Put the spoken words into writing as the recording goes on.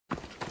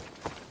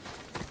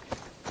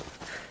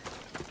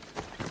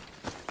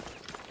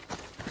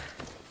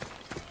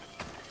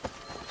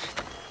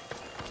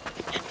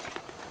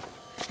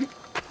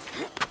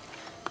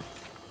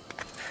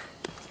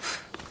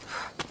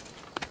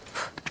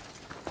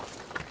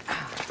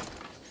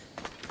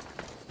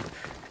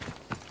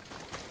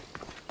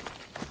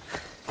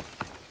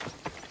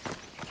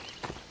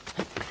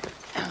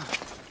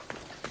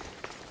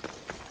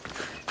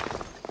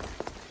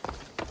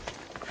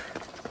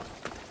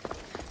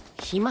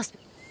He must...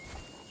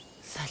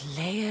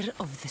 The lair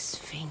of the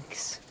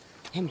Sphinx.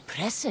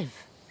 Impressive.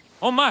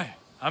 Oh my!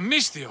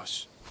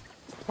 Amistios!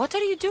 What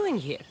are you doing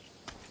here?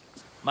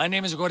 My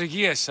name is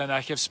Gorgias, and I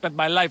have spent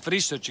my life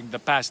researching the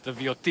past of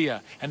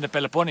Viotia and the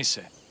Peloponnese.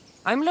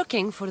 I'm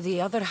looking for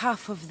the other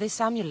half of this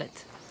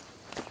amulet.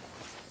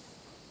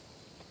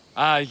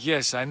 Ah,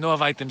 yes, I know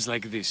of items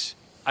like this.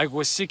 I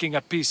was seeking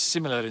a piece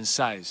similar in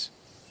size.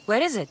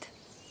 Where is it?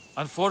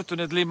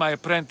 Unfortunately, my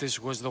apprentice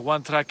was the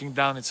one tracking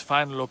down its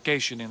final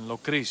location in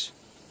Locris.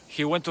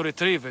 He went to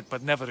retrieve it,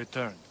 but never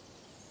returned.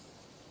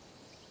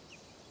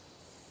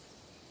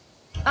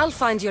 I'll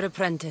find your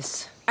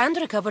apprentice, and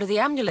recover the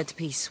amulet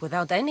piece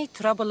without any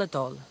trouble at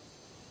all.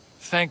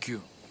 Thank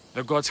you.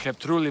 The gods have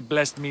truly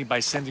blessed me by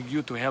sending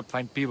you to help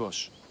find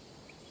Pibos.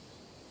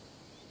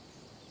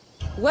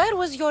 Where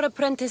was your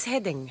apprentice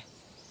heading?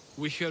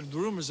 We heard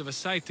rumors of a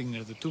sighting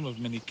near the tomb of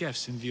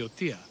Menikefs in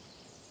Viotia.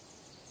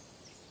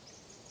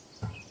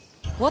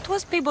 What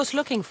was Pibos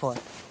looking for?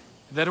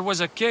 There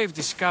was a cave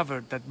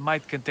discovered that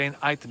might contain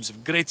items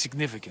of great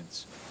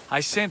significance.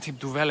 I sent him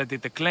to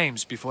validate the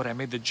claims before I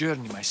made the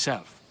journey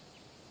myself.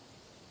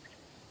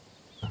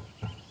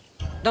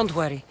 Don't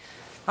worry.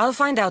 I'll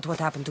find out what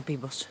happened to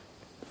Pibos.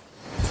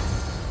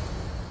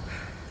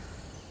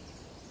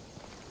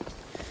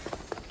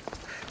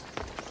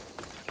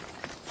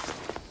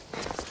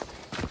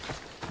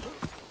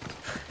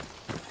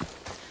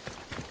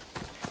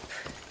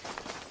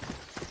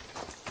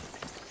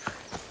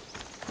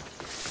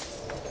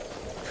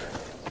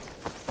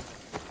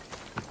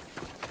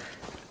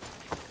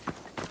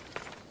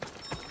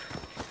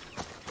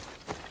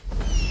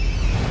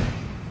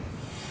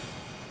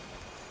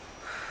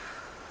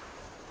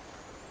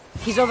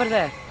 He's over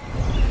there.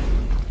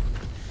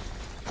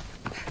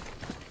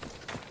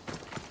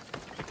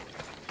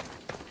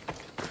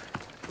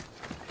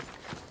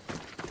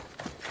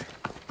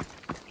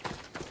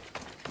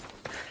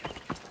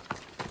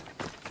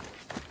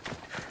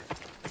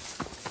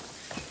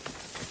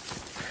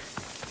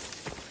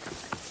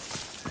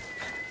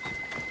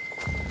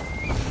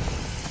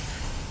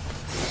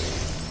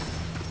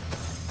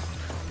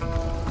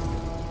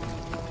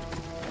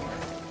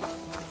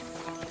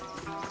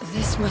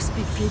 This must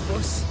be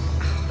Pibos.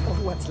 Or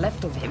what's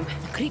left of him.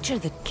 The creature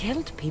that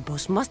killed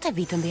Pibos must have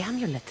eaten the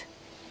amulet.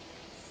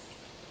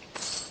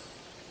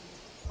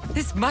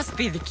 This must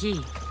be the key.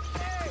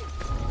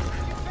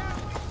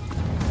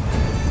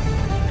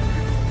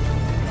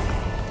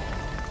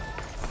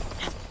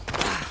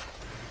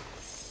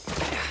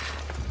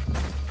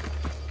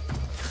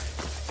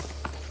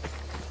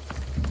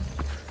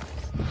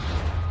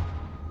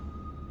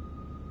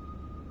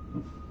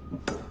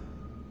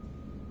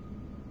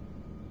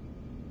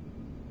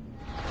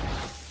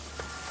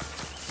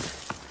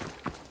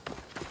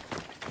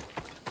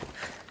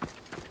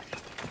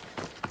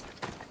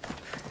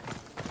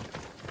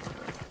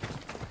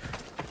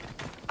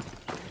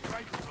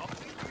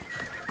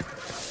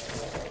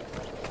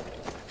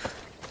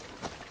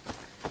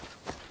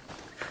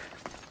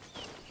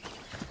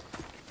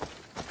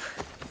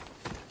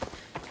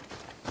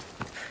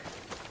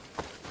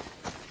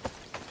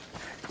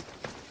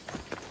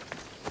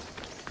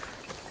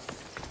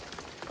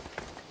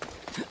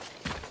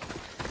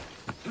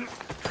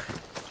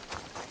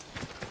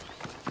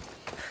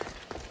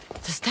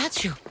 The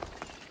statue.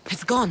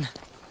 It's gone.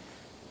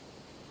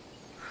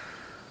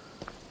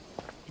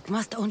 It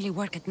must only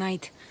work at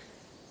night.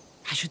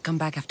 I should come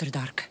back after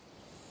dark.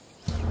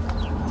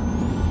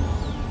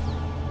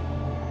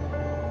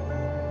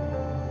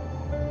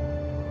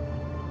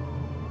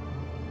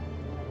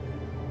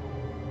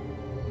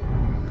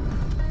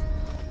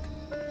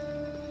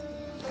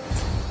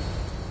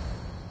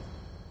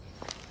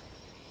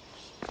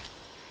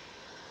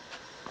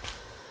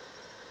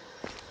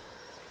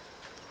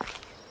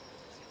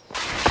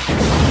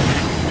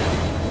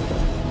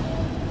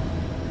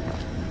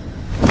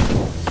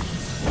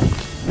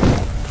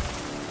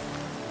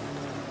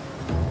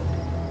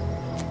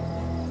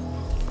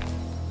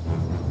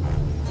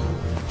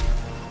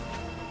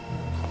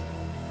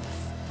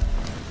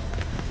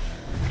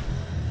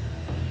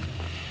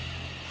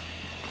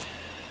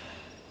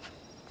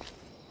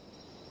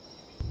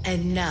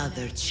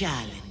 Another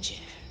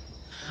challenger.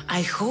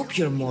 I hope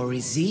you're more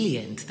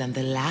resilient than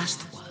the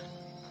last one.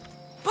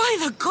 By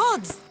the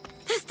gods!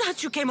 The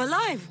statue came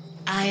alive!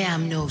 I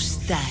am no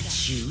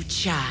statue,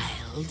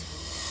 child.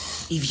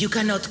 If you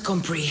cannot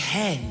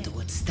comprehend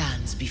what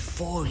stands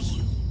before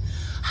you,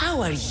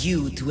 how are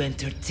you to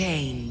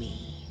entertain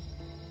me?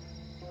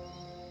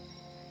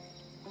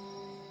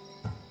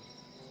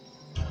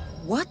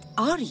 What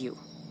are you?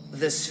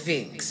 The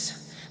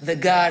Sphinx, the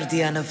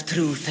guardian of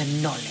truth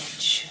and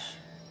knowledge.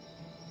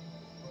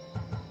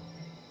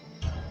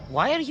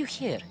 Why are you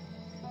here?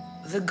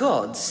 The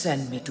gods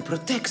sent me to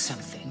protect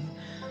something,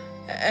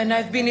 and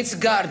I've been its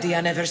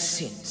guardian ever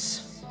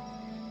since.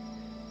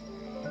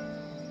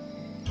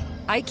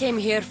 I came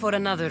here for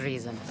another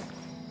reason.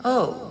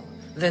 Oh,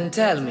 then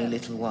tell me,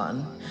 little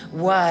one,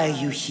 why are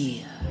you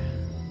here?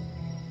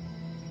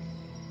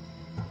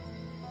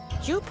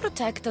 You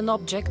protect an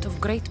object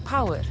of great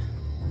power.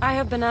 I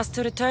have been asked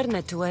to return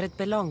it to where it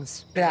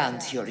belongs.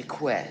 Grant your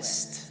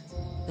request.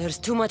 There's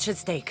too much at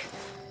stake.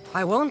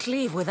 I won't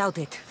leave without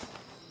it.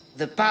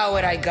 The power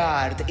I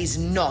guard is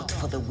not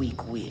for the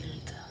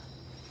weak-willed.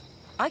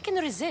 I can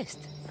resist.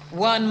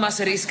 One must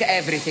risk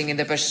everything in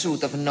the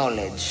pursuit of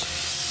knowledge.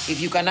 If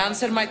you can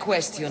answer my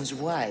questions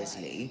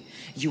wisely,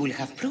 you will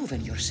have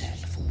proven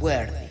yourself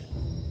worthy.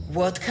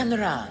 What can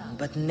run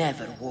but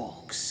never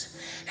walks?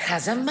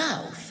 Has a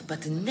mouth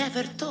but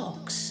never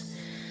talks?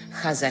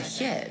 Has a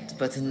head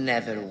but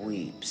never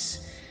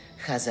weeps?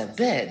 Has a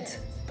bed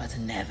but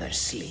never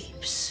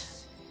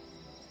sleeps?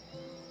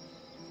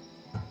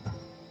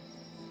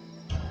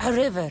 A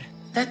river.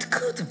 That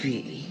could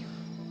be.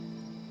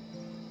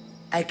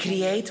 I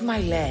create my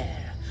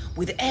lair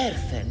with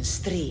earthen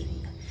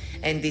string,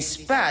 and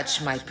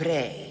dispatch my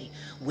prey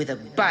with a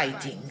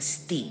biting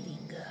sting.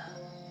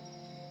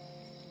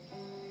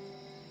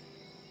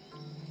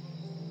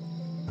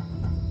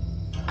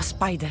 A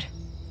spider.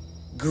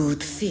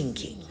 Good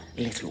thinking,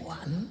 little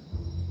one.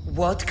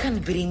 What can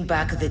bring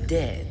back the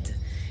dead,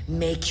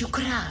 make you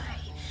cry,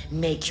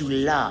 make you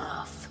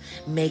laugh,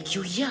 make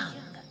you young,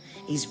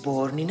 is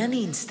born in an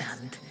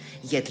instant,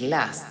 yet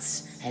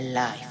lasts a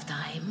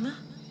lifetime?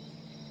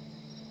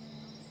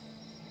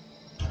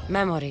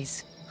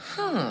 Memories.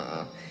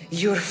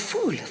 You're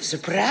full of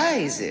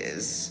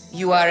surprises.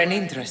 You are an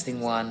interesting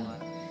one.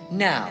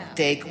 Now,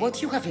 take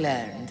what you have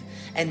learned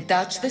and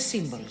touch the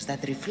symbols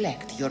that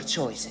reflect your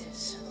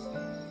choices.